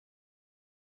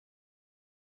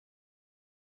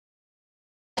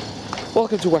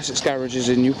Welcome to Wessex Garages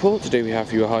in Newport. Today we have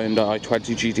for you a Hyundai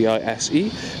I20 GDI SE.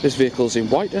 This vehicle is in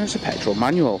white and it's a petrol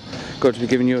manual. Going to be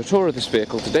giving you a tour of this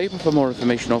vehicle today, but for more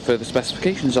information or further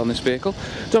specifications on this vehicle,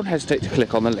 don't hesitate to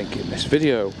click on the link in this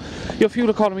video. Your fuel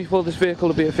economy for this vehicle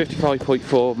will be at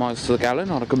 55.4 miles to the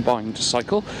gallon on a combined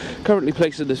cycle, currently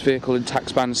placing this vehicle in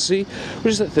tax band C,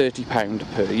 which is at £30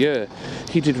 per year.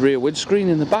 Heated rear windscreen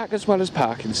in the back as well as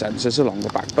parking sensors along the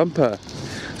back bumper.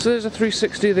 So there's a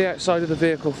 360 of the outside of the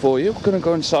vehicle for you. We're going to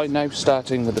go inside now,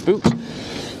 starting with the boot.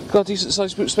 Got a decent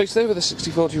sized boot space there with a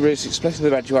 60/40 rear seat split with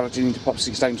eventuality need to pop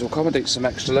seats down to accommodate some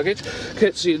extra luggage.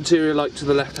 Courtesy interior light to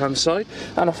the left hand side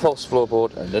and a false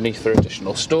floorboard underneath for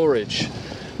additional storage.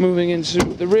 Moving into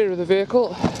the rear of the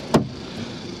vehicle,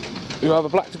 you have a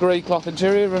black to grey cloth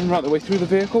interior running right the way through the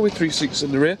vehicle with 3 seats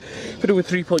in the rear, fitted with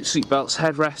 3-point seat belts,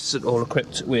 headrests and all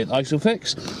equipped with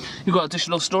Isofix. You've got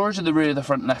additional storage in the rear of the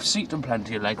front left seat and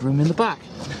plenty of leg room in the back.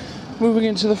 Moving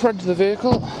into the front of the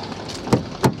vehicle,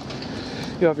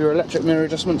 you have your electric mirror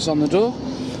adjustments on the door,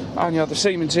 and you have the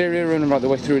same interior running right the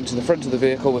way through into the front of the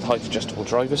vehicle with height adjustable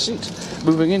driver's seat.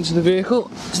 Moving into the vehicle,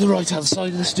 to the right hand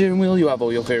side of the steering wheel you have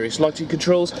all your various lighting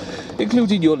controls,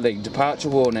 including your lane departure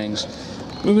warnings.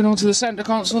 Moving on to the centre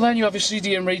console then, you have your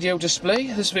CD and radio display.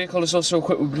 This vehicle is also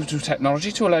equipped with Bluetooth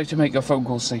technology to allow you to make your phone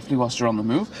calls safely whilst you're on the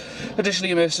move. Additionally,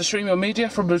 you may stream your media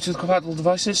from Bluetooth compatible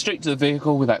devices straight to the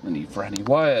vehicle without the need for any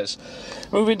wires.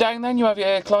 Moving down then, you have your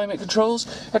air climate controls.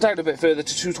 Down a bit further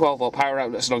to 2 12-volt power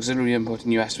outlets and auxiliary input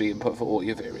and USB input for all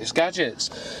your various gadgets.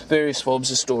 Various forms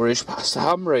of storage past the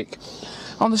handbrake.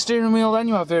 On the steering wheel then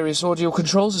you have various audio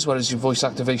controls as well as your voice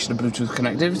activation and Bluetooth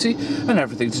connectivity and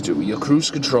everything to do with your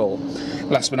cruise control.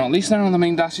 Last but not least then, on the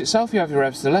main dash itself you have your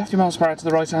revs to the left, your miles per hour to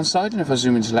the right hand side, and if I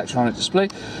zoom into the electronic display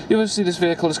you will see this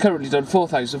vehicle has currently done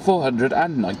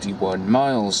 4,491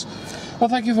 miles. Well,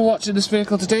 thank you for watching this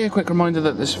vehicle today. A quick reminder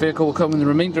that this vehicle will come with the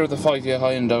remainder of the 5-year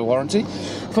Hyundai warranty.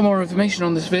 For more information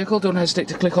on this vehicle, don't hesitate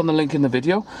to click on the link in the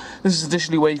video. This is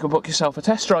additionally where you can book yourself a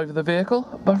test drive of the vehicle.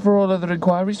 But for all other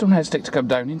inquiries, don't hesitate to come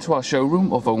down into our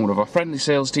showroom or phone one of our friendly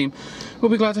sales team. We'll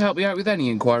be glad to help you out with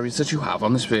any inquiries that you have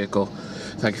on this vehicle.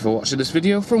 Thank you for watching this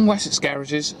video from Wessex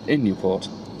Garages in Newport.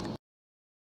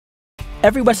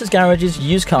 Every Wessex Garages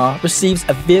used car receives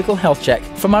a vehicle health check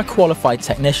from our qualified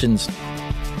technicians.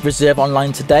 Reserve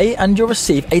online today and you'll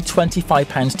receive a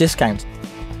 £25 discount.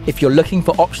 If you're looking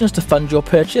for options to fund your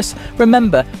purchase,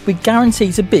 remember we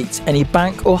guarantee to beat any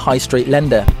bank or high street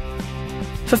lender.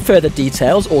 For further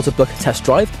details or to book a test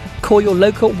drive, call your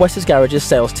local Wessex Garages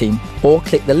sales team or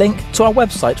click the link to our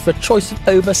website for a choice of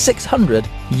over 600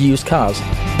 used cars.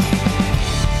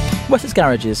 Wessex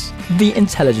Garages, the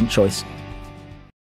intelligent choice.